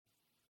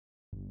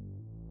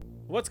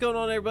What's going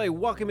on, everybody?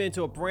 Welcome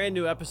into a brand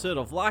new episode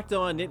of Locked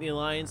On Nittany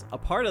Lions, a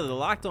part of the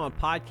Locked On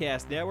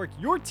Podcast Network,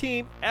 your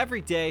team every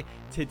day.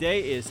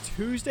 Today is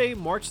Tuesday,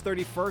 March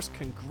 31st.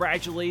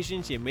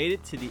 Congratulations, you made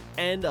it to the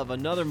end of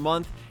another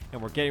month,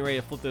 and we're getting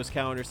ready to flip those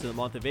calendars to the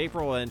month of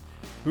April, and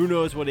who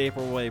knows what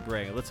April will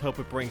bring. Let's hope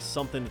it brings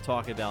something to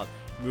talk about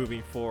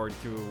moving forward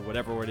through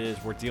whatever it is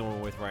we're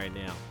dealing with right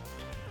now.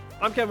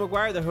 I'm Kevin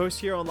McGuire, the host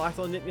here on Locked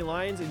On Nittany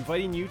Lions,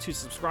 inviting you to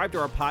subscribe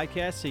to our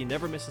podcast so you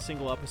never miss a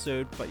single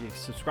episode, but you're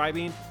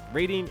subscribing,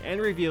 rating,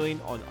 and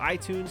reviewing on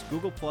iTunes,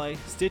 Google Play,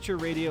 Stitcher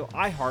Radio,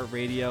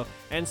 iHeartRadio,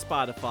 and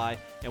Spotify,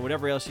 and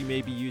whatever else you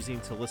may be using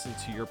to listen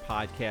to your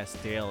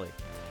podcast daily.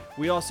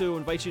 We also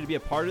invite you to be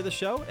a part of the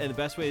show, and the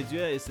best way to do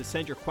that is to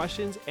send your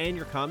questions and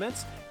your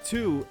comments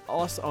to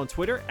us on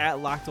Twitter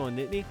at Locked On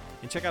Nittany,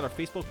 and check out our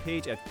Facebook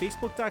page at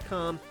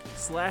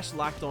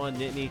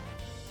facebook.com/LockedOnNittany.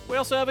 We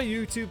also have a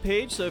YouTube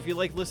page, so if you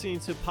like listening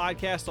to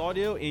podcast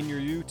audio in your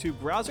YouTube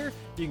browser,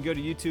 you can go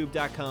to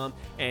youtube.com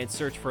and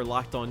search for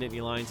Locked On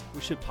Nittany Lions. We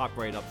should pop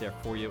right up there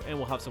for you, and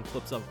we'll have some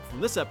clips up from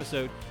this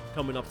episode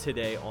coming up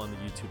today on the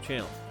YouTube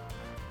channel.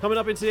 Coming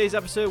up in today's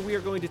episode, we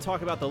are going to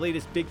talk about the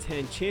latest Big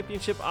Ten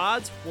championship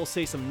odds. We'll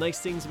say some nice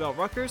things about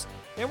Rutgers,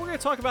 and we're going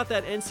to talk about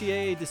that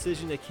NCAA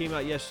decision that came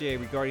out yesterday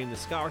regarding the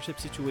scholarship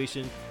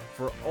situation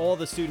for all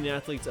the student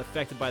athletes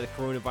affected by the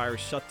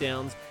coronavirus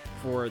shutdowns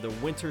for the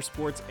winter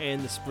sports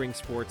and the spring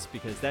sports,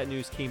 because that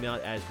news came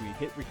out as we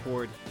hit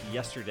record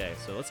yesterday.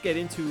 So let's get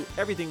into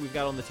everything we've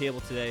got on the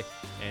table today,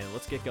 and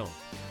let's get going.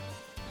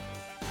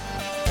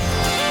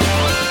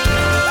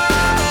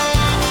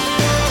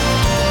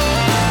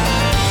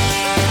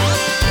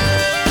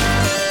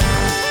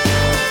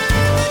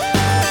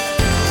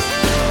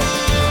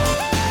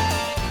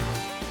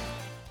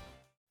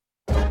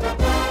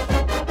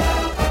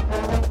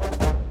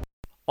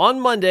 On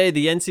Monday,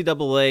 the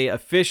NCAA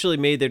officially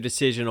made their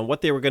decision on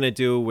what they were going to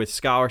do with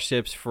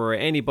scholarships for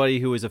anybody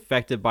who was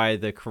affected by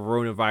the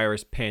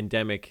coronavirus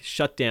pandemic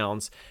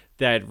shutdowns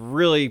that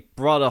really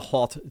brought a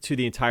halt to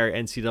the entire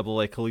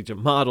NCAA collegiate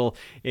model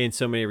in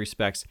so many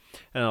respects.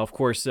 And of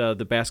course,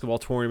 the basketball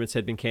tournaments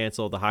had been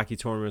canceled, the hockey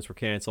tournaments were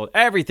canceled,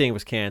 everything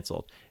was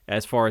canceled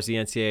as far as the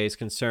NCAA is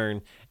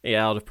concerned,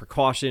 out of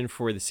precaution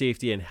for the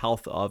safety and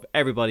health of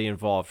everybody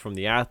involved, from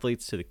the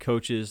athletes to the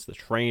coaches, the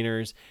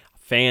trainers,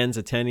 fans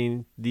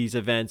attending these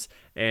events,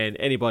 and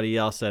anybody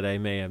else that I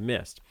may have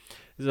missed.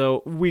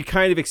 So we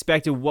kind of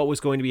expected what was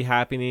going to be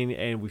happening,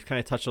 and we've kind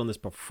of touched on this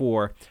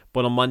before,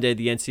 but on Monday,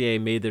 the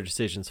NCAA made their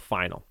decisions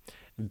final.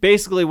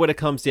 Basically, what it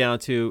comes down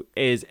to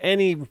is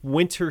any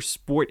winter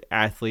sport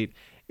athlete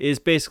is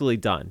basically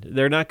done.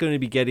 They're not going to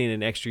be getting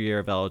an extra year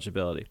of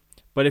eligibility.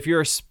 But if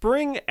you're a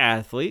spring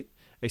athlete,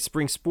 a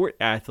spring sport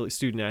athlete,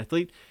 student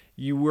athlete,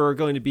 you are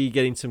going to be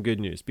getting some good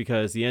news,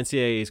 because the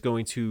NCAA is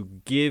going to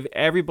give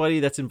everybody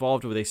that's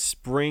involved with a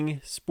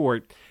spring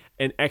sport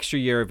an extra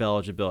year of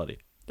eligibility.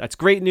 That's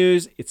great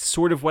news. It's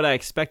sort of what I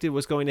expected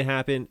was going to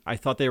happen. I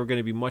thought they were going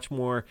to be much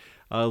more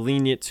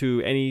lenient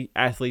to any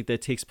athlete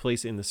that takes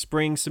place in the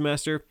spring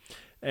semester.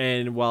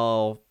 And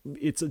while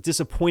it's a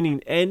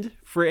disappointing end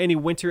for any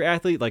winter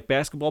athlete like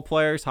basketball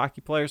players,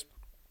 hockey players,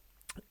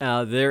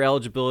 their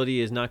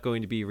eligibility is not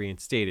going to be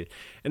reinstated.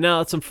 And now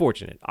it's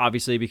unfortunate,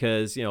 obviously,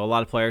 because a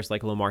lot of players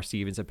like Lamar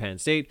Stevens at Penn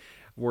State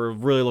were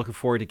really looking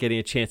forward to getting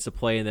a chance to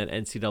play in that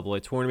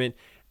NCAA tournament.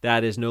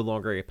 That is no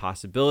longer a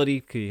possibility,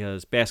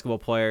 because basketball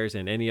players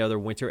and any other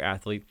winter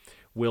athlete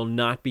will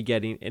not be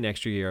getting an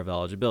extra year of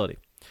eligibility.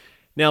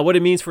 Now, what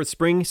it means for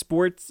spring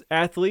sports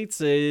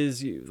athletes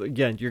is,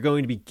 again, you're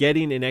going to be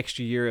getting an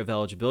extra year of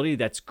eligibility.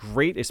 That's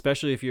great,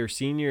 especially if you're a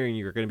senior and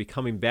you're going to be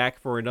coming back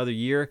for another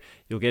year.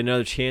 You'll get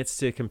another chance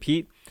to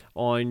compete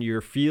on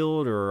your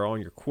field or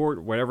on your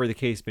court, whatever the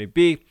case may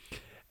be.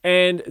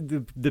 And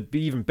the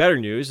even better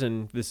news,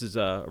 and this is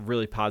a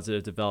really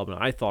positive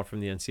development I thought from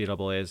the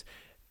NCAA, is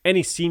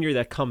any senior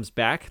that comes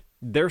back,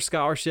 their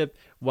scholarship,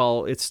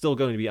 while it's still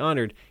going to be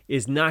honored,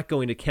 is not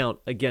going to count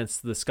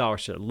against the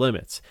scholarship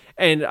limits.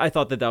 And I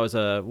thought that was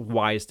a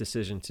wise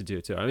decision to do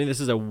too. I mean, this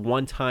is a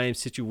one-time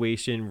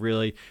situation,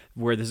 really,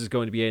 where this is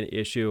going to be an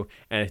issue,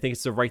 and I think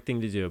it's the right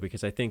thing to do,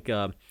 because I think,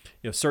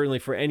 certainly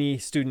for any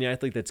student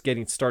athlete that's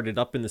getting started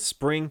up in the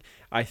spring,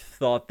 I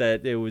thought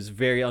that it was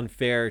very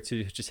unfair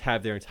to just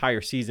have their entire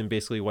season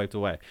basically wiped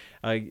away.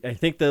 I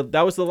think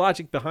that was the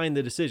logic behind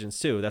the decisions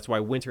too. That's why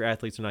winter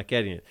athletes are not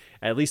getting it.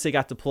 At least they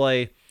got to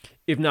play,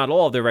 if not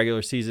all of their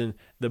regular season,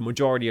 the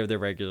majority of their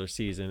regular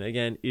season.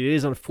 Again, it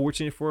is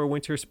unfortunate for a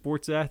winter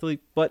sports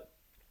athlete, but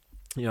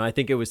I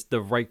think it was the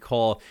right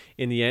call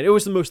in the end. It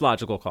was the most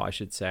logical call, I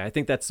should say. I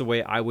think that's the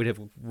way I would have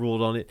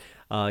ruled on it,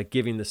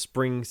 giving the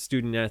spring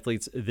student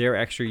athletes their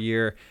extra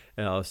year,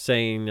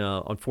 saying,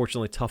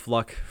 unfortunately, tough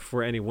luck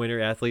for any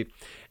winter athlete.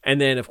 And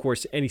then, of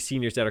course, any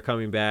seniors that are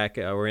coming back,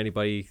 or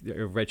anybody,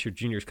 redshirt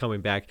juniors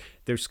coming back,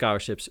 their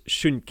scholarships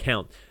shouldn't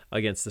count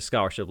against the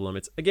scholarship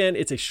limits. Again,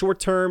 it's a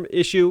short-term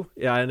issue,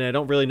 and I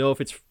don't really know if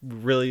it's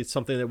really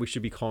something that we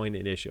should be calling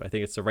an issue. I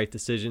think it's the right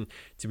decision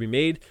to be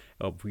made.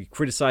 We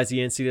criticize the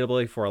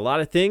NCAA for a lot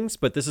of things,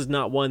 but this is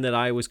not one that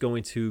I was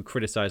going to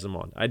criticize them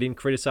on. I didn't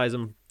criticize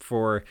them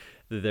for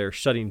they're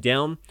shutting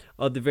down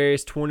the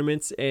various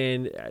tournaments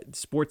and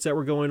sports that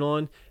were going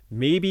on.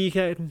 Maybe you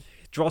can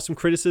draw some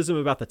criticism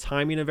about the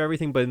timing of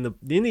everything, but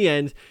in the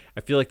end,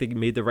 I feel like they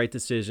made the right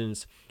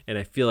decisions, and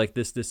I feel like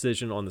this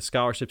decision on the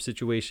scholarship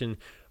situation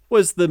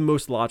was the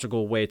most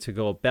logical way to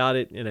go about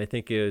it. And I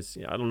think it was,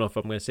 I don't know if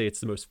I'm going to say it's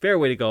the most fair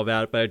way to go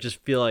about it, but I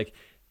just feel like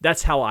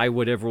that's how I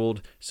would have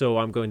ruled. So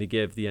I'm going to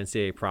give the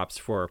NCAA props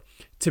for,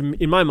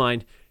 in my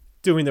mind,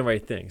 doing the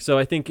right thing. So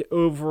I think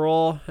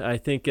overall,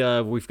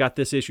 we've got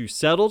this issue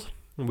settled,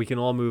 and we can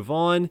all move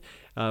on.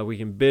 We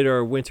can bid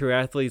our winter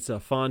athletes a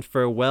fond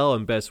farewell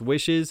and best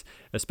wishes,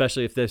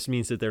 especially if this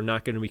means that they're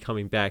not going to be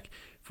coming back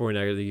for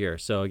another year.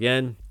 So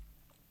again,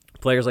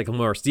 players like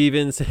Lamar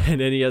Stevens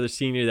and any other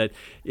senior that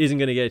isn't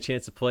going to get a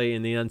chance to play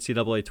in the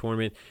NCAA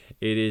tournament,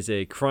 it is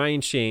a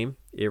crying shame.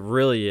 It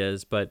really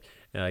is, but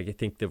I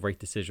think the right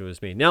decision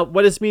was made. Now,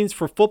 what this means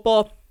for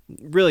football,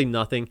 really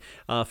nothing.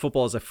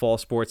 Football is a fall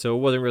sport, so it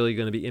wasn't really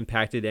going to be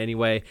impacted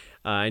anyway.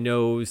 I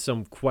know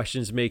some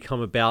questions may come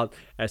about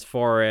as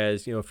far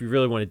as, if you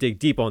really want to dig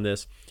deep on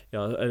this,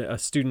 a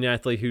student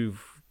athlete who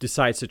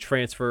decides to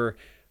transfer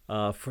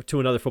to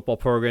another football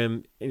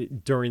program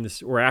during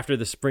this or after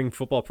the spring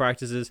football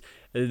practices,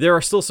 there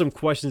are still some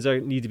questions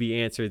that need to be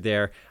answered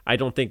there. I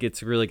don't think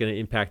it's really going to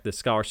impact the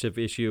scholarship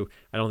issue.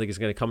 I don't think it's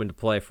going to come into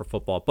play for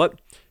football, but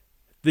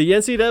the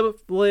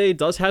NCAA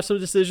does have some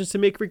decisions to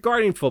make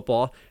regarding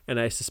football, and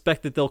I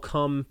suspect that they'll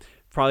come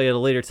probably at a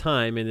later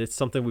time, and it's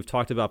something we've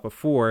talked about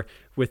before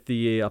with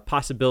the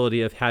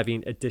possibility of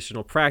having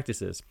additional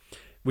practices.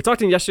 We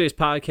talked in yesterday's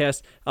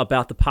podcast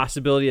about the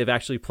possibility of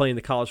actually playing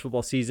the college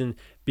football season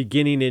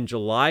beginning in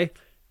July.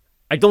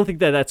 I don't think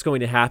that that's going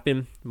to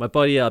happen. My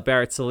buddy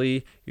Barrett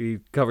Sallee, who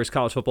covers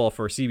college football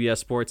for CBS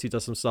Sports, he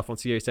does some stuff on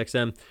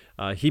SiriusXM.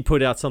 He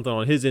put out something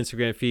on his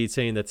Instagram feed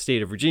saying that the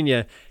state of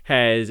Virginia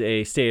has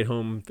a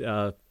stay-at-home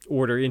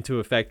order into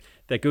effect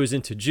that goes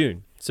into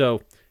June.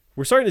 So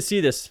we're starting to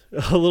see this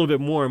a little bit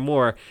more and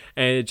more,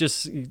 and it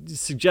just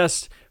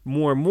suggests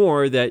more and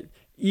more that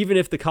even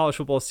if the college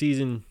football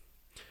season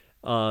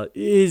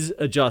is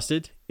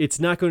adjusted, it's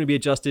not going to be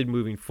adjusted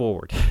moving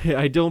forward.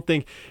 I don't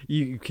think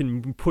you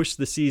can push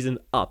the season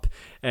up,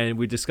 and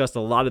we discussed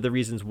a lot of the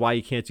reasons why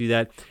you can't do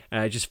that. And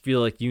I just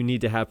feel like you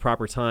need to have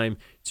proper time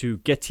to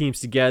get teams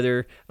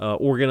together,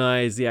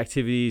 organize the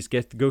activities,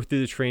 go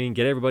through the training,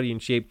 get everybody in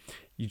shape.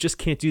 You just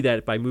can't do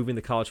that by moving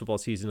the college football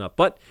season up.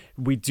 But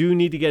we do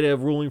need to get a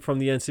ruling from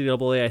the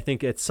NCAA, I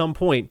think, at some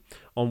point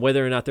on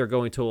whether or not they're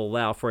going to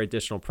allow for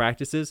additional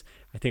practices.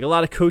 I think a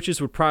lot of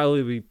coaches would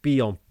probably be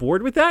on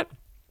board with that.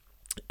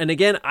 And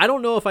again, I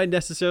don't know if I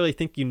necessarily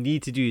think you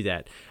need to do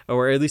that,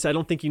 or at least I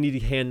don't think you need to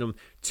hand them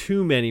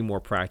too many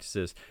more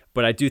practices.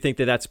 But I do think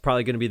that that's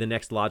probably going to be the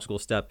next logical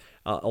step,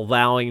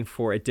 allowing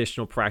for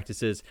additional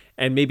practices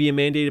and maybe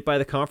mandated by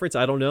the conference.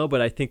 I don't know,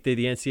 but I think that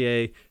the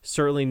NCAA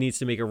certainly needs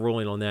to make a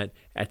ruling on that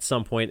at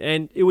some point,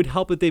 and it would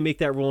help if they make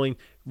that ruling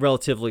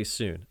relatively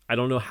soon. I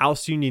don't know how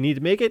soon you need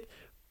to make it,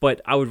 but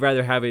I would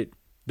rather have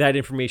that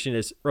information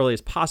as early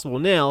as possible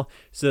now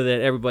so that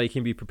everybody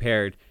can be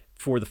prepared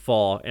for the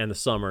fall and the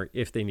summer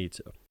if they need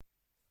to.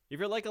 If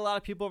you're like a lot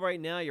of people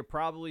right now, you're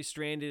probably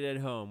stranded at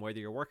home, whether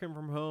you're working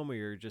from home or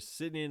you're just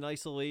sitting in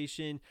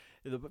isolation.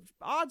 The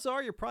odds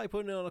are you're probably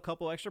putting on a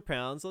couple extra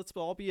pounds. Let's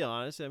all be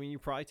honest. I mean, you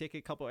probably take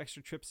a couple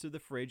extra trips to the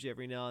fridge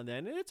every now and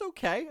then, and it's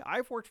okay.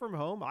 I've worked from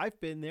home. I've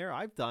been there.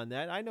 I've done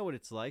that. I know what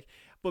it's like.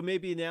 But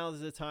maybe now is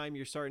the time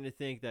you're starting to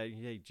think that,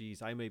 hey,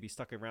 geez, I may be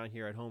stuck around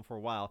here at home for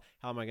a while.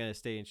 How am I going to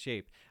stay in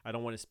shape? I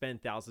don't want to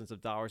spend thousands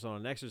of dollars on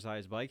an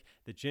exercise bike.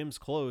 The gym's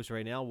closed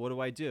right now. What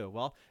do I do?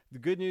 Well, the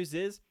good news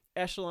is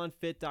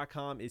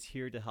EchelonFit.com is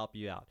here to help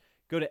you out.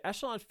 Go to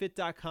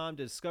EchelonFit.com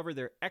to discover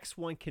their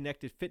X1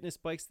 connected fitness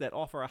bikes that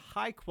offer a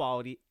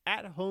high-quality,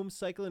 at-home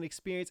cycling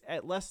experience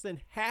at less than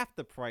half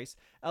the price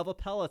of a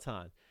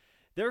Peloton.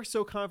 They're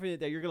so confident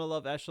that you're going to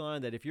love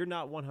Echelon that if you're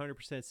not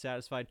 100%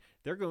 satisfied,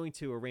 they're going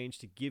to arrange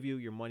to give you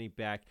your money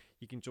back.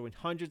 You can join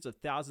hundreds of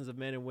thousands of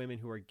men and women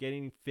who are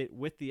getting fit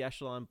with the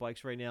Echelon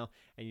bikes right now,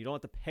 and you don't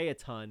have to pay a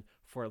ton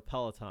for a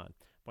Peloton.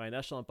 Buy an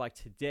Echelon bike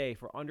today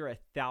for under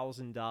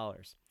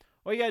 $1,000.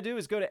 All you got to do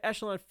is go to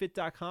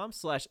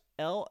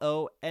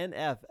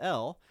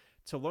EchelonFit.com/LONFL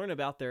to learn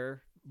about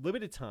their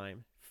limited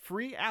time,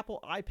 free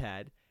Apple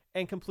iPad,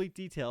 and complete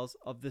details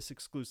of this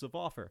exclusive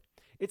offer.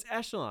 It's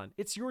Echelon.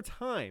 It's your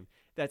time.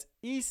 That's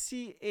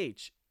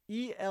ECHELON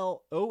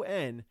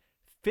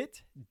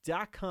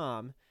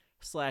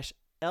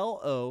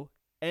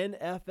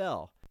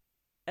fit.com/LONFL.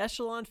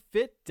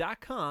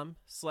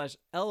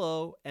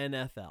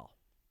 EchelonFit.com/LONFL.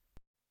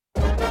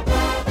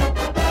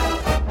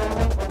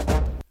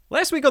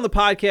 Last week on the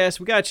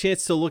podcast, we got a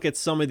chance to look at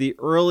some of the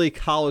early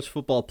college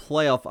football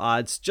playoff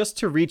odds just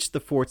to reach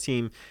the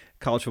 4-team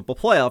college football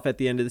playoff at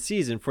the end of the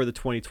season for the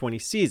 2020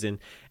 season.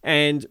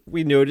 And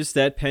we noticed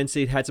that Penn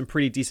State had some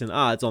pretty decent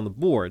odds on the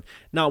board.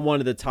 Not one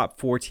of the top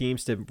 4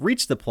 teams to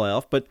reach the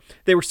playoff, but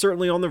they were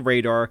certainly on the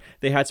radar.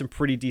 They had some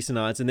pretty decent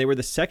odds, and they were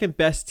the second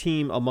best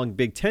team among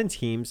Big Ten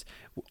teams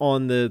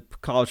on the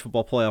college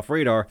football playoff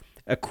radar,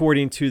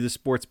 according to the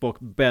sportsbook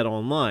Bet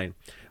Online.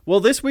 Well,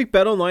 this week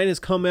BetOnline has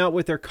come out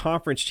with their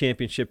conference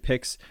championship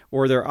picks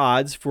or their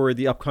odds for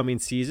the upcoming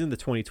season, the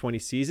 2020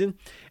 season.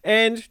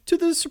 And to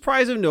the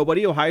surprise of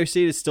nobody, Ohio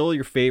State is still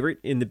your favorite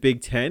in the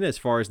Big Ten as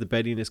far as the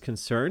betting is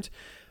concerned.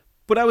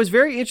 But I was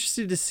very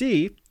interested to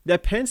see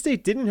that Penn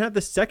State didn't have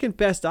the second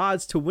best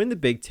odds to win the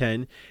Big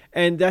Ten.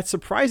 And that's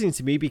surprising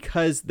to me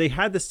because they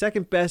had the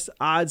second best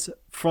odds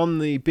from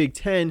the Big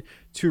Ten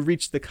to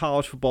reach the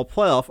college football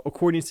playoff,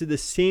 according to the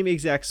same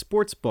exact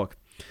sports book.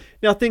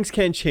 Now, things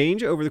can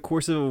change over the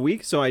course of a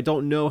week, so I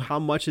don't know how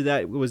much of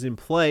that was in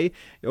play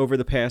over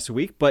the past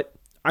week, but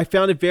I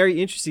found it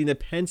very interesting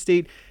that Penn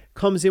State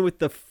comes in with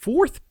the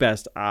fourth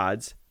best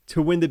odds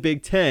to win the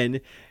Big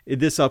Ten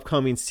this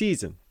upcoming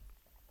season.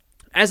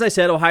 As I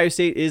said, Ohio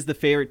State is the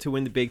favorite to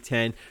win the Big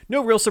Ten.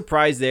 No real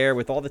surprise there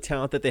with all the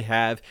talent that they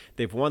have.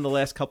 They've won the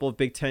last couple of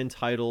Big Ten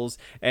titles,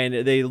 and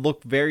they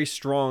look very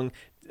strong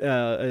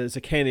as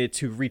a candidate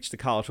to reach the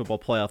college football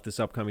playoff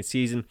this upcoming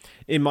season.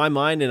 In my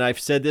mind, and I've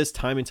said this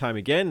time and time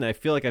again, and I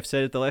feel like I've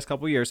said it the last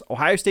couple of years,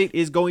 Ohio State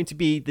is going to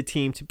be the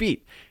team to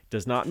beat.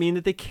 Does not mean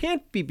that they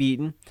can't be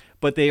beaten,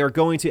 but they are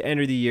going to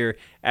enter the year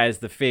as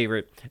the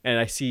favorite, and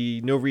I see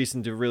no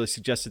reason to really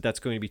suggest that that's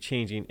going to be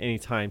changing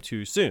anytime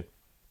too soon.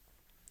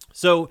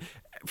 So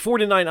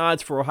 4-9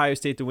 odds for Ohio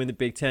State to win the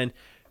Big Ten.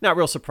 Not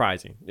real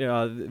surprising.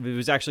 It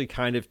was actually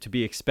kind of to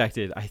be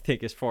expected, I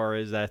think, as far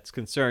as that's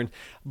concerned.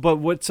 But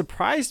what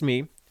surprised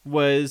me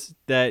was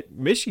that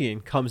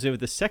Michigan comes in with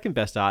the second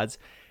best odds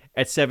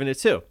at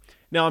 7-2.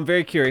 Now, I'm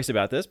very curious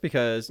about this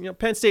because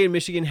Penn State and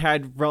Michigan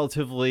had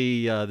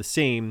relatively the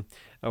same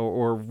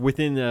or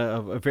within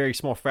a very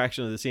small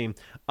fraction of the same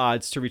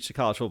odds to reach the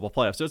college football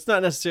playoff. So it's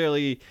not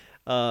necessarily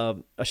a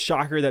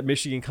shocker that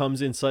Michigan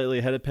comes in slightly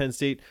ahead of Penn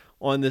State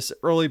on this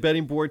early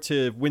betting board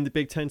to win the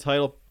Big Ten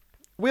title.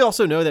 We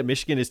also know that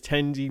Michigan is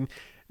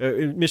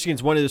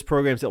Michigan's one of those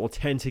programs that will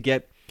tend to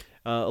get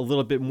a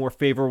little bit more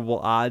favorable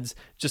odds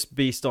just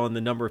based on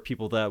the number of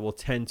people that will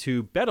tend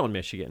to bet on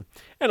Michigan.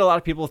 And a lot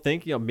of people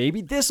think,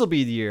 maybe this will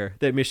be the year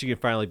that Michigan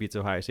finally beats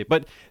Ohio State.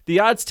 But the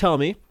odds tell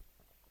me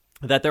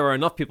that there are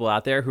enough people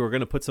out there who are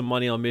going to put some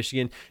money on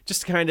Michigan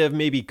just to kind of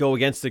maybe go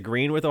against the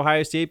grain with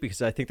Ohio State,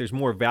 because I think there's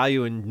more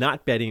value in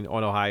not betting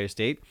on Ohio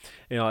State.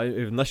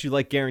 Unless you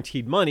like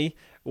guaranteed money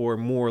or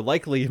more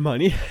likely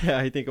money,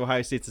 I think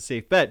Ohio State's a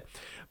safe bet.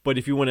 But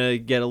if you want to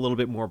get a little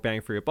bit more bang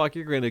for your buck,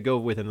 you're going to go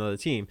with another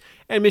team.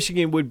 And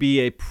Michigan would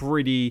be a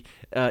pretty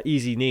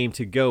easy name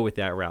to go with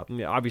that route.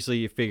 Obviously,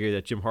 you figure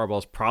that Jim Harbaugh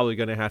is probably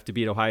going to have to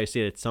beat Ohio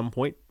State at some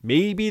point.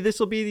 Maybe this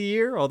will be the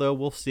year, although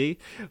we'll see.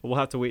 We'll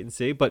have to wait and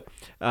see. But,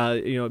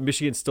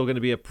 Michigan's still going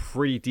to be a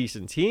pretty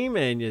decent team.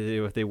 And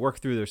if they work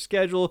through their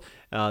schedule,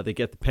 they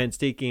get the Penn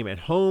State game at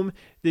home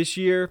this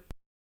year.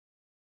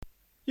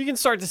 You can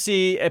start to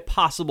see a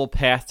possible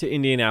path to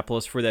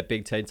Indianapolis for that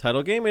Big Ten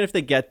title game. And if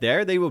they get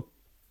there, they will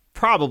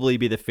probably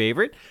be the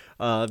favorite.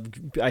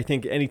 I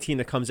think any team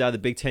that comes out of the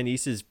Big Ten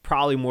East is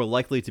probably more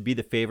likely to be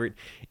the favorite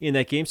in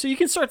that game. So you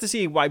can start to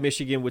see why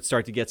Michigan would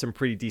start to get some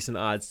pretty decent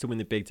odds to win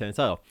the Big Ten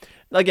title.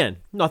 Again,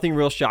 nothing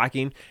real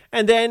shocking.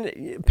 And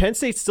then Penn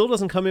State still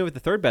doesn't come in with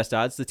the third best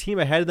odds. The team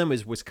ahead of them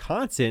is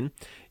Wisconsin,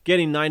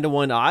 getting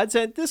 9-1 odds.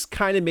 And this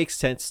kind of makes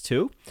sense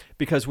too,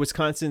 because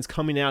Wisconsin's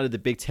coming out of the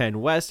Big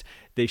Ten West.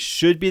 They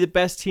should be the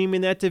best team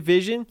in that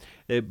division.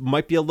 It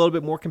might be a little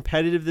bit more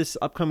competitive this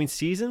upcoming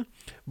season,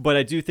 but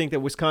I do think that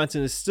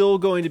Wisconsin is still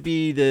going to be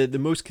the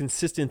most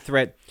consistent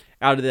threat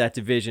out of that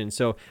division.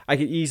 So I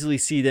could easily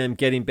see them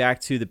getting back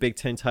to the Big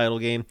Ten title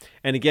game.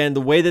 And again,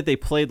 the way that they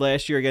played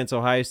last year against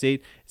Ohio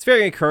State, it's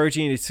very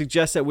encouraging. It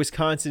suggests that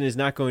Wisconsin is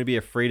not going to be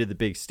afraid of the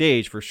big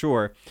stage for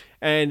sure.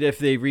 And if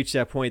they reach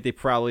that point, they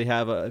probably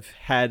have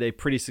had a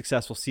pretty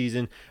successful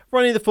season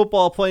running the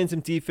football, playing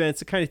some defense,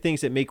 the kind of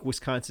things that make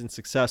Wisconsin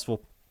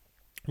successful.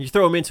 You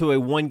throw them into a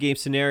one-game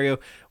scenario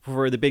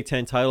for the Big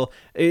Ten title,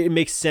 it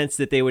makes sense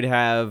that they would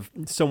have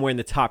somewhere in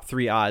the top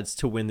 3 odds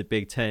to win the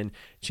Big Ten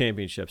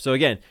championship. So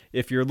again,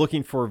 if you're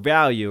looking for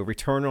value,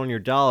 return on your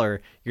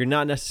dollar, you're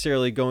not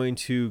necessarily going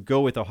to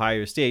go with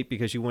Ohio State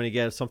because you want to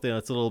get something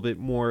that's a little bit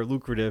more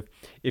lucrative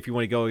if you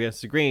want to go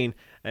against the grain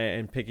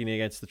and picking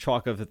against the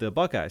chalk of the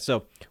Buckeyes.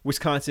 So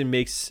Wisconsin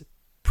makes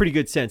pretty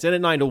good sense. And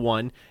at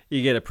 9-1,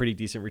 you get a pretty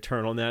decent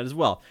return on that as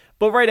well.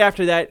 But right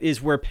after that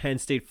is where Penn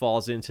State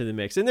falls into the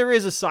mix. And there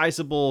is a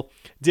sizable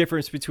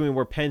difference between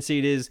where Penn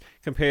State is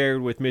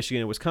compared with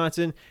Michigan and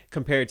Wisconsin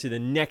compared to the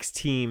next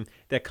team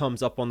that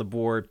comes up on the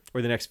board,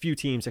 or the next few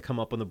teams that come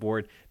up on the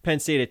board. Penn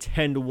State at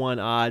 10-1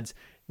 odds.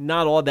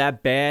 Not all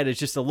that bad. It's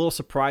just a little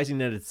surprising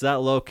that it's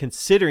that low,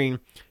 considering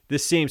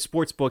this same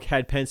sportsbook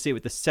had Penn State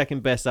with the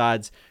second best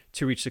odds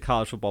to reach the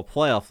college football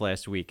playoff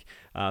last week.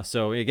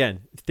 So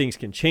again, things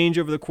can change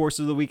over the course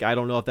of the week. I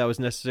don't know if that was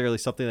necessarily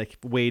something that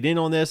weighed in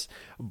on this,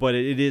 but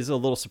it is a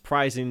little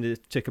surprising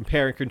to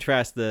compare and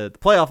contrast the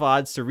playoff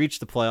odds to reach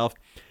the playoff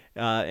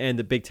and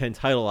the Big Ten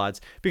title odds,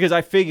 because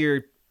I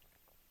figured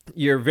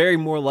you're very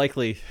more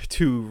likely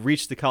to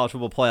reach the college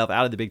football playoff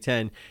out of the Big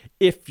Ten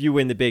if you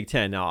win the Big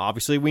Ten. Now,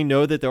 obviously, we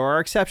know that there are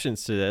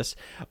exceptions to this,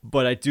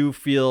 but I do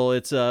feel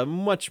it's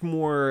much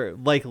more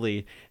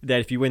likely that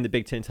if you win the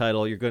Big Ten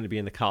title, you're going to be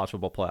in the college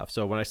football playoff.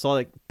 So when I saw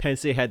that Penn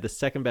State had the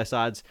second best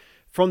odds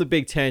from the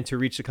Big Ten to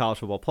reach the college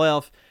football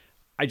playoff,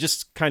 I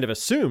just kind of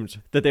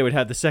assumed that they would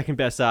have the second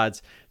best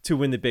odds to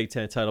win the Big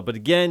Ten title. But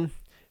again,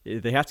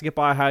 they have to get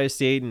by Ohio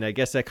State, and I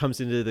guess that comes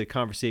into the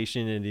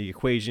conversation and the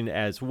equation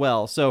as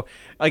well. So,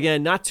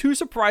 again, not too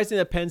surprising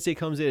that Penn State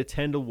comes in at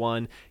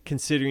 10-1,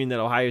 considering that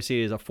Ohio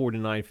State is a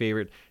 4-9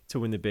 favorite to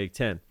win the Big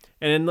Ten.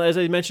 And as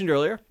I mentioned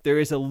earlier, there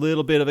is a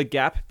little bit of a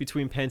gap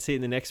between Penn State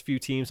and the next few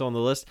teams on the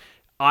list.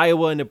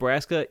 Iowa and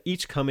Nebraska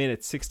each come in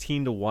at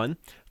 16-1,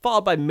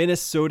 followed by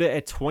Minnesota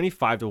at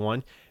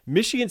 25-1,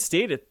 Michigan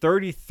State at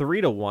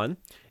 33-1,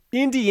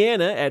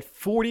 Indiana at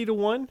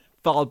 40-1,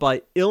 followed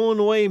by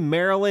Illinois,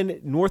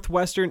 Maryland,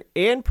 Northwestern,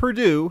 and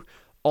Purdue,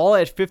 all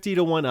at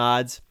 50-1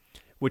 odds,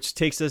 which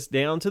takes us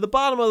down to the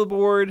bottom of the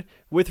board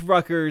with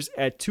Rutgers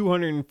at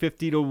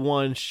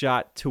 250-1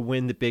 shot to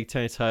win the Big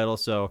Ten title.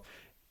 So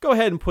go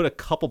ahead and put a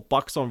couple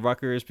bucks on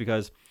Rutgers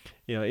because,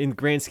 in the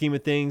grand scheme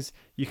of things,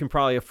 you can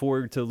probably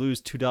afford to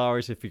lose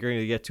 $2 if you're going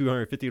to get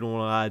 250-1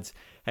 odds.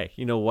 Hey,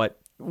 you know what?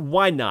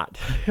 Why not?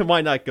 Why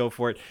not go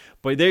for it?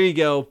 But there you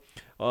go.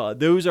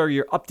 Those are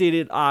your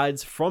updated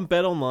odds from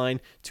BetOnline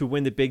to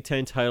win the Big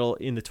Ten title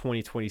in the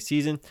 2020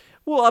 season.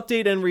 We'll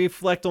update and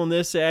reflect on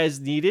this as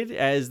needed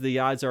as the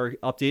odds are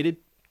updated.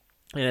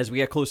 And as we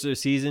get closer to the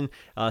season,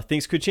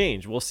 things could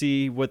change. We'll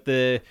see what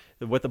the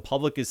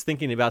public is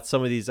thinking about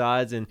some of these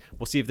odds, and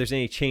we'll see if there's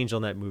any change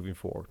on that moving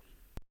forward.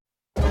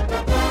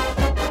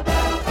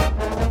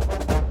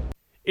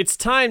 It's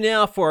time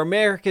now for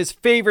America's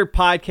favorite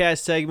podcast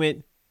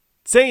segment,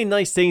 saying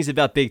nice things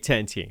about Big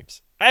Ten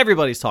teams.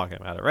 Everybody's talking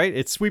about it, right?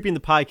 It's sweeping the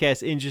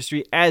podcast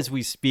industry as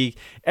we speak.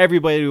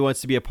 Everybody who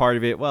wants to be a part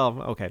of it, well,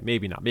 okay,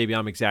 maybe not. Maybe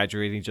I'm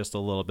exaggerating just a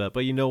little bit,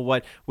 but you know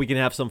what? We can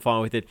have some fun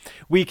with it.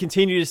 We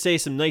continue to say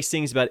some nice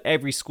things about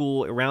every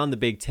school around the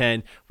Big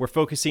Ten. We're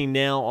focusing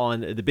now on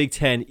the Big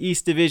Ten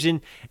East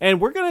Division, and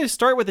we're going to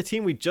start with a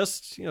team we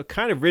just,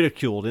 kind of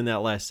ridiculed in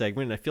that last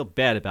segment, and I feel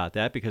bad about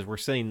that because we're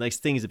saying nice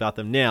things about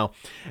them now.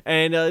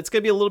 And it's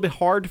going to be a little bit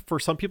hard for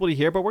some people to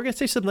hear, but we're going to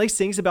say some nice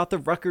things about the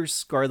Rutgers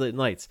Scarlet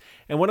Knights.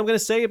 And what I'm going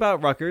to say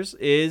about Rutgers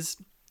is,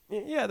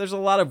 there's a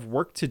lot of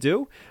work to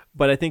do,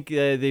 but I think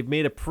they've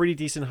made a pretty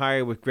decent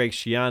hire with Greg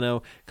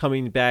Schiano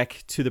coming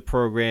back to the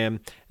program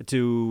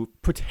to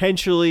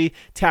potentially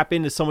tap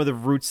into some of the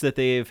roots that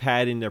they have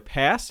had in their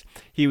past.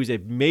 He was a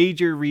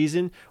major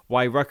reason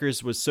why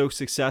Rutgers was so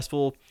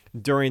successful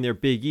during their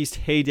Big East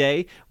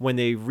heyday when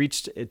they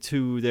reached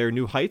to their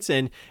new heights,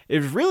 and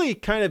it really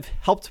kind of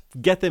helped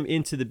get them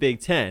into the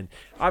Big Ten.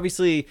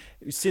 Obviously,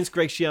 since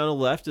Greg Schiano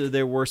left,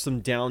 there were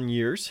some down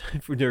years.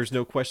 There's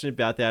no question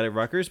about that at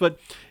Rutgers, but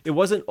it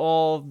wasn't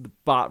all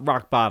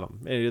rock bottom.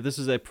 And this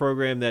is a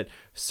program that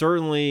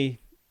certainly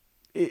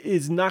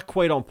is not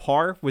quite on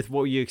par with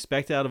what you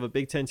expect out of a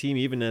Big Ten team,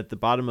 even at the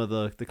bottom of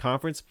the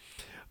conference.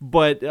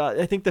 But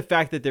I think the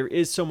fact that there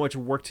is so much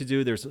work to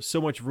do, there's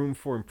so much room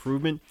for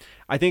improvement,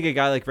 I think a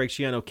guy like Greg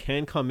Schiano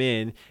can come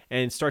in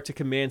and start to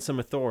command some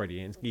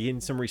authority and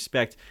gain some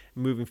respect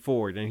moving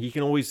forward. And he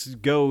can always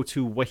go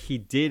to what he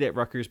did at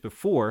Rutgers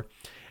before.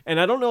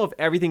 And I don't know if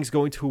everything's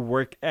going to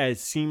work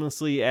as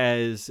seamlessly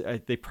as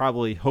they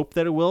probably hope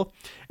that it will.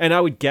 And I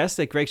would guess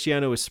that Greg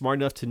Schiano is smart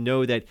enough to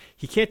know that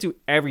he can't do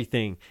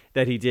everything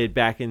that he did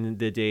back in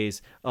the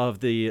days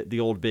of the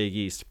old Big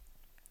East.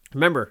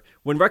 Remember,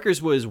 when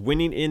Rutgers was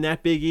winning in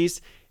that Big East,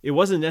 it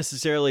wasn't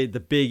necessarily the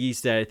Big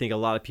East that I think a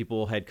lot of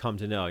people had come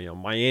to know.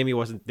 Miami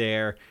wasn't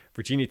there.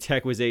 Virginia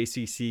Tech was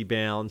ACC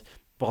bound.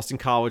 Boston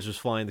College was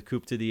flying the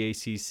coop to the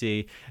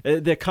ACC.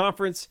 The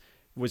conference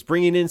was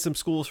bringing in some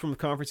schools from the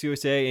Conference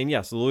USA. And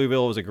yes,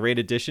 Louisville was a great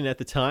addition at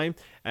the time.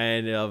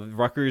 And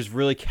Rutgers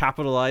really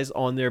capitalized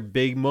on their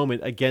big moment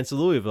against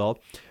Louisville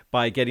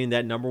by getting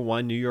that number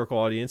one New York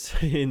audience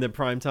in the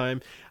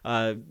primetime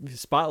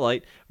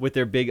spotlight with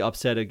their big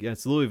upset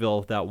against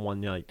Louisville that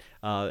one night.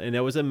 And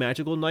that was a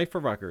magical night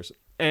for Rutgers.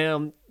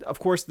 And, of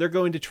course, they're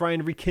going to try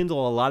and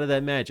rekindle a lot of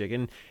that magic.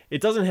 And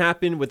it doesn't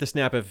happen with the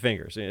snap of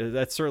fingers.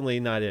 That's certainly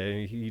not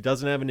it. He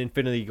doesn't have an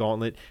infinity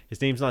gauntlet.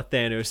 His name's not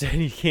Thanos. And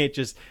he can't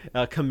just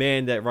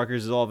command that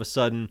Rutgers is all of a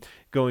sudden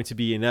going to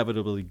be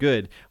inevitably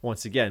good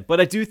once again. But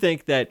I do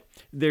think that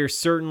there's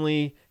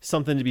certainly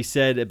something to be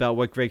said about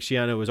what Greg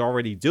Schiano was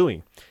already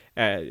doing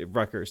at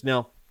Rutgers.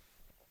 Now,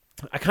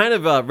 I kind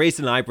of raised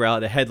an eyebrow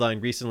at a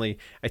headline recently,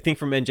 I think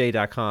from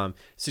NJ.com,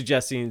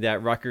 suggesting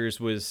that Rutgers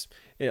was,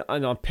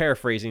 and I'm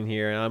paraphrasing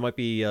here, and I might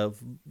be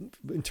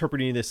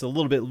interpreting this a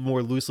little bit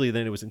more loosely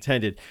than it was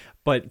intended,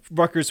 but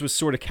Rutgers was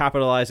sort of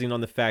capitalizing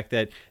on the fact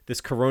that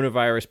this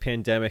coronavirus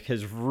pandemic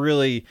has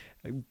really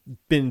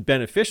been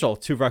beneficial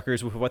to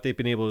Rutgers with what they've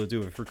been able to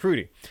do with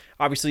recruiting.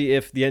 Obviously,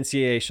 if the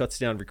NCAA shuts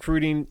down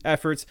recruiting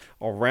efforts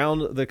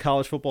around the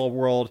college football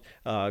world,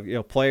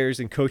 players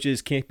and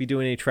coaches can't be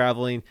doing any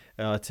traveling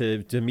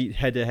to meet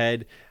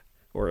head-to-head.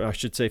 or I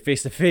should say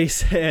face to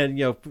face, and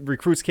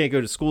recruits can't go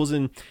to schools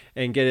and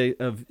get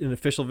an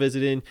official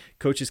visit in.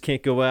 Coaches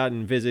can't go out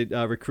and visit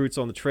recruits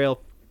on the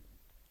trail,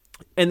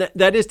 and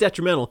that is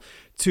detrimental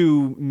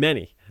to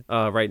many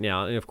right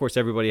now. And of course,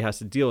 everybody has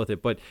to deal with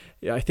it. But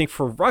I think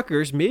for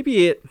Rutgers,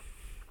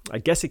 I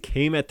guess it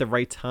came at the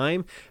right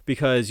time,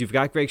 because you've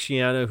got Greg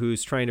Schiano,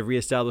 who's trying to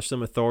reestablish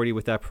some authority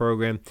with that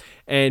program,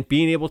 and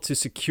being able to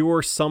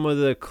secure some of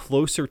the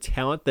closer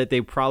talent that they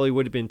probably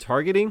would have been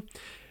targeting.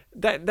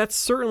 That's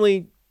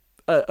certainly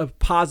a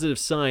positive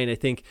sign, I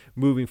think,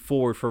 moving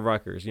forward for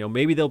Rutgers.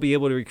 Maybe they'll be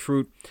able to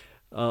recruit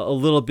a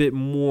little bit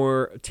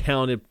more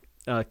talented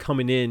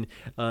coming in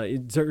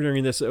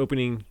during this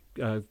opening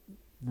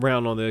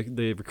round on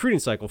the recruiting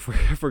cycle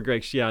for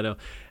Greg Schiano.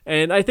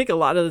 And I think a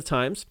lot of the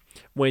times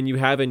when you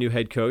have a new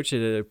head coach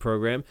at a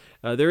program,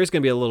 there is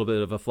going to be a little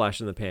bit of a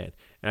flash in the pan.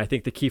 And I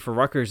think the key for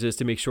Rutgers is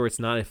to make sure it's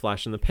not a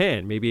flash in the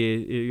pan. Maybe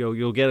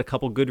you'll get a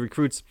couple good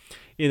recruits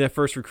in that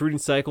first recruiting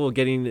cycle,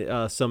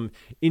 getting some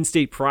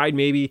in-state pride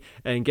maybe,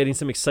 and getting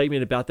some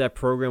excitement about that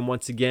program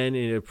once again,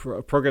 in a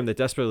program that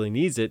desperately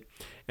needs it.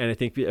 And I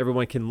think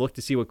everyone can look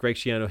to see what Greg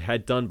Schiano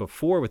had done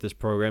before with this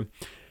program.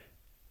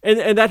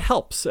 And that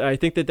helps. I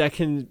think that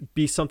can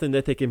be something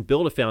that they can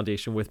build a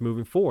foundation with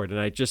moving forward. And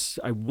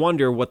I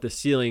wonder what the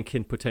ceiling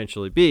can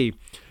potentially be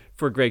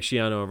for Greg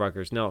Schiano and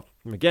Rutgers. Now,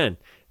 again,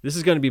 this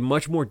is going to be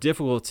much more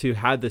difficult to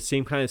have the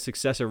same kind of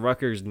success at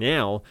Rutgers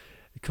now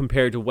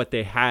compared to what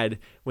they had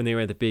when they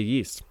were at the Big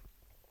East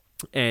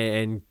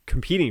and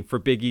competing for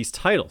Big East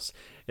titles.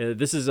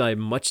 This is a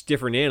much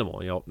different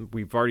animal.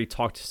 We've already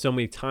talked so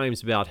many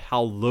times about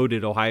how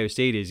loaded Ohio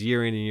State is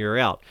year in and year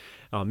out.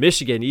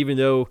 Michigan, even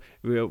though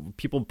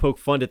people poke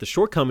fun at the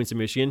shortcomings of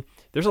Michigan,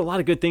 there's a lot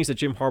of good things that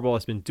Jim Harbaugh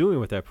has been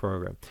doing with that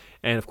program.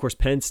 And of course,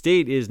 Penn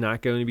State is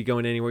not going to be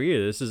going anywhere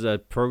either. This is a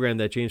program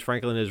that James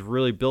Franklin has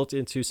really built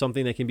into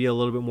something that can be a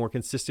little bit more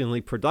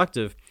consistently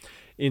productive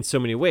in so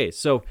many ways.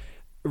 So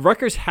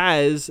Rutgers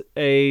has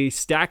a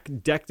stack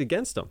decked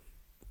against them.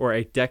 Or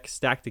a deck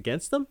stacked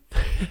against them.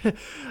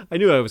 I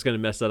knew I was going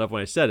to mess that up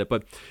when I said it,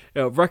 but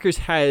Rutgers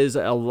has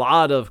a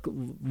lot of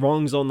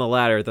rungs on the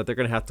ladder that they're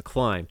going to have to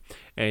climb,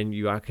 and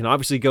you can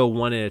obviously go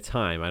one at a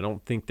time. I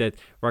don't think that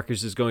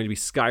Rutgers is going to be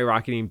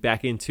skyrocketing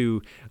back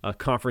into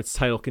conference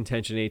title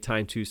contention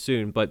anytime too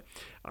soon, but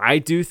I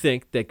do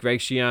think that Greg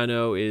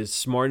Schiano is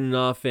smart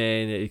enough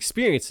and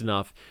experienced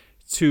enough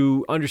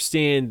to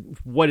understand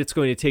what it's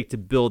going to take to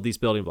build these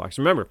building blocks.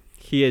 Remember,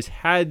 he has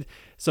had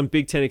some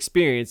Big Ten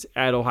experience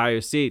at Ohio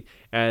State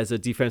as a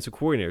defensive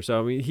coordinator.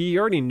 So, he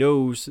already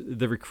knows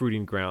the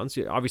recruiting grounds.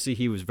 Obviously,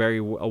 he was very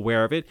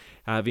aware of it,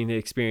 having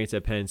experience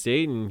at Penn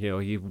State, and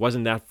he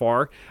wasn't that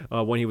far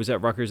when he was at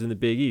Rutgers in the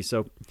Big East.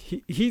 So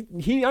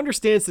he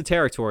understands the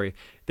territory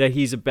that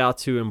he's about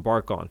to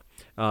embark on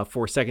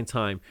for a second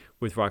time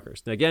with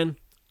Rutgers. Now, again,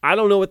 I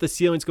don't know what the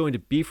ceiling's going to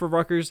be for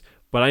Rutgers,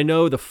 but I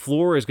know the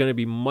floor is going to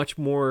be much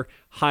more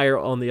higher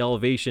on the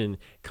elevation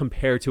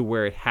compared to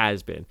where it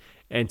has been.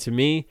 And to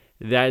me,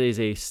 that is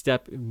a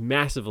step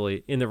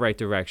massively in the right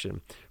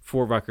direction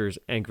for Rutgers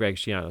and Greg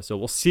Schiano. So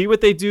we'll see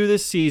what they do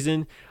this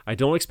season. I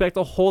don't expect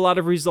a whole lot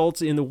of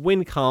results in the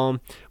win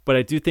column, but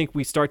I do think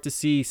we start to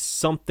see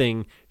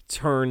something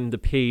turn the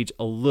page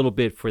a little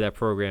bit for that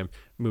program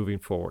moving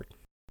forward.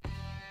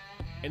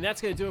 And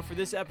that's going to do it for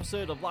this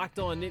episode of Locked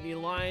On Nittany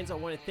Lions. I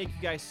want to thank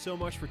you guys so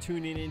much for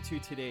tuning into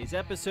today's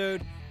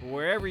episode.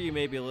 Wherever you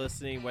may be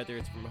listening, whether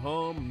it's from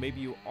home,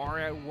 maybe you are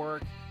at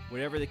work,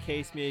 whatever the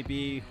case may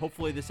be,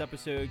 hopefully this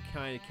episode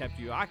kind of kept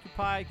you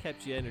occupied,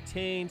 kept you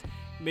entertained,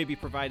 maybe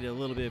provided a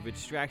little bit of a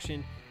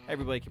distraction.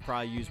 Everybody could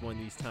probably use one of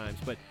these times,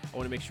 but I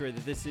want to make sure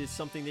that this is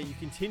something that you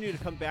continue to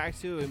come back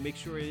to and make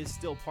sure it is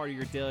still part of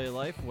your daily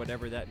life,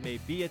 whatever that may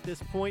be at this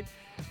point,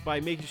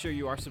 by making sure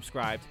you are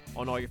subscribed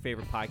on all your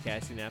favorite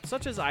podcasting apps,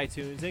 such as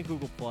iTunes and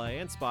Google Play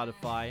and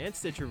Spotify and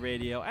Stitcher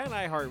Radio and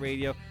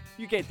iHeartRadio.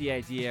 You get the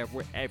idea.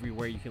 We're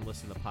everywhere you can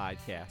listen to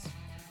podcasts.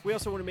 We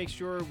also want to make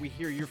sure we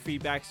hear your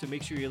feedback, so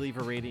make sure you leave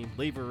a rating,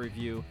 leave a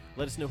review,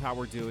 let us know how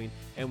we're doing,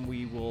 and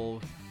we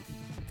will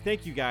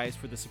thank you guys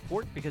for the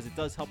support, because it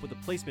does help with the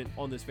placement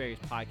on those various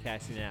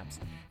podcasting apps,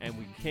 and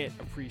we can't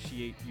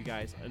appreciate you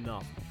guys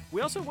enough.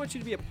 We also want you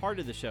to be a part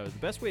of the show. The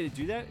best way to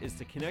do that is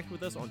to connect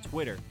with us on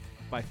Twitter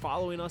by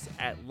following us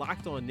at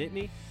Locked On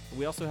Nittany.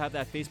 We also have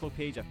that Facebook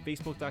page at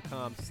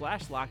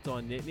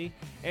facebook.com/LockedOnNittany.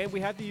 And we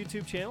have the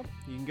YouTube channel.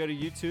 You can go to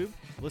YouTube,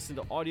 listen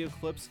to audio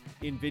clips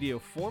in video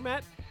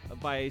format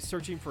by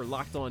searching for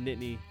Locked On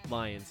Nittany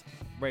Lions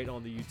right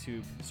on the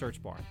YouTube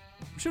search bar.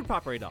 We should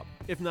pop right up.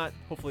 If not,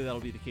 hopefully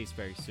that'll be the case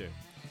very soon.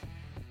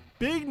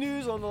 Big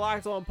news on the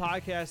Locked On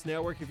Podcast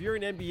Network. If you're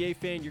an NBA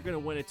fan, you're going to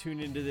want to tune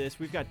into this.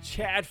 We've got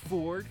Chad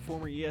Ford,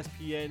 former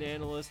ESPN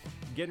analyst,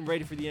 getting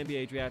ready for the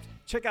NBA draft.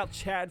 Check out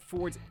Chad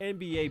Ford's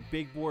NBA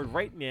Big Board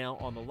right now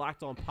on the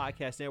Locked On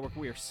Podcast Network.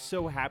 We are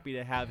so happy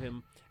to have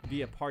him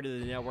be a part of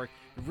the network.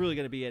 It's really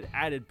going to be an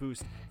added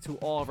boost to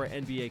all of our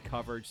NBA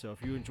coverage. So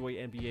if you enjoy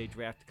NBA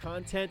draft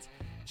content,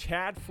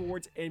 Chad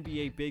Ford's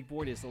NBA Big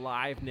Board is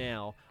live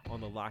now on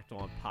the Locked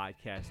On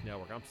Podcast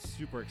Network. I'm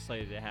super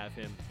excited to have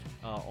him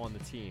on the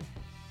team.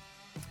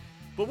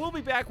 But we'll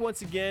be back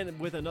once again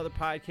with another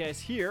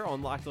podcast here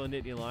on Locked On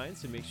Nittany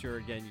Lions, so make sure,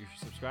 again, you're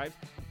subscribed.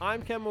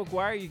 I'm Kevin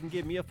McGuire. You can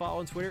give me a follow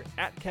on Twitter,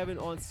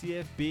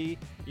 @KevinOnCFB.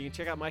 You can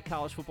check out my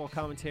college football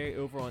commentary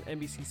over on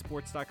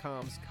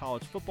NBCSports.com's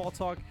College Football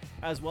Talk,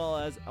 as well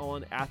as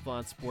on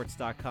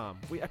AthlonSports.com.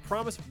 I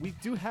promise we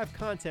do have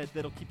content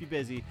that'll keep you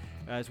busy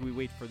as we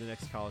wait for the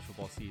next college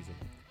football season.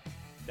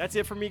 That's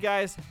it for me,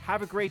 guys.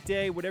 Have a great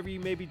day. Whatever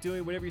you may be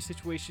doing, whatever your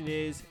situation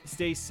is,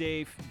 stay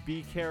safe,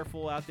 be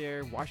careful out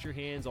there, wash your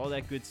hands, all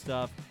that good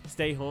stuff.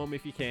 Stay home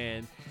if you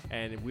can,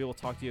 and we will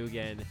talk to you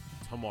again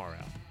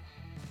tomorrow.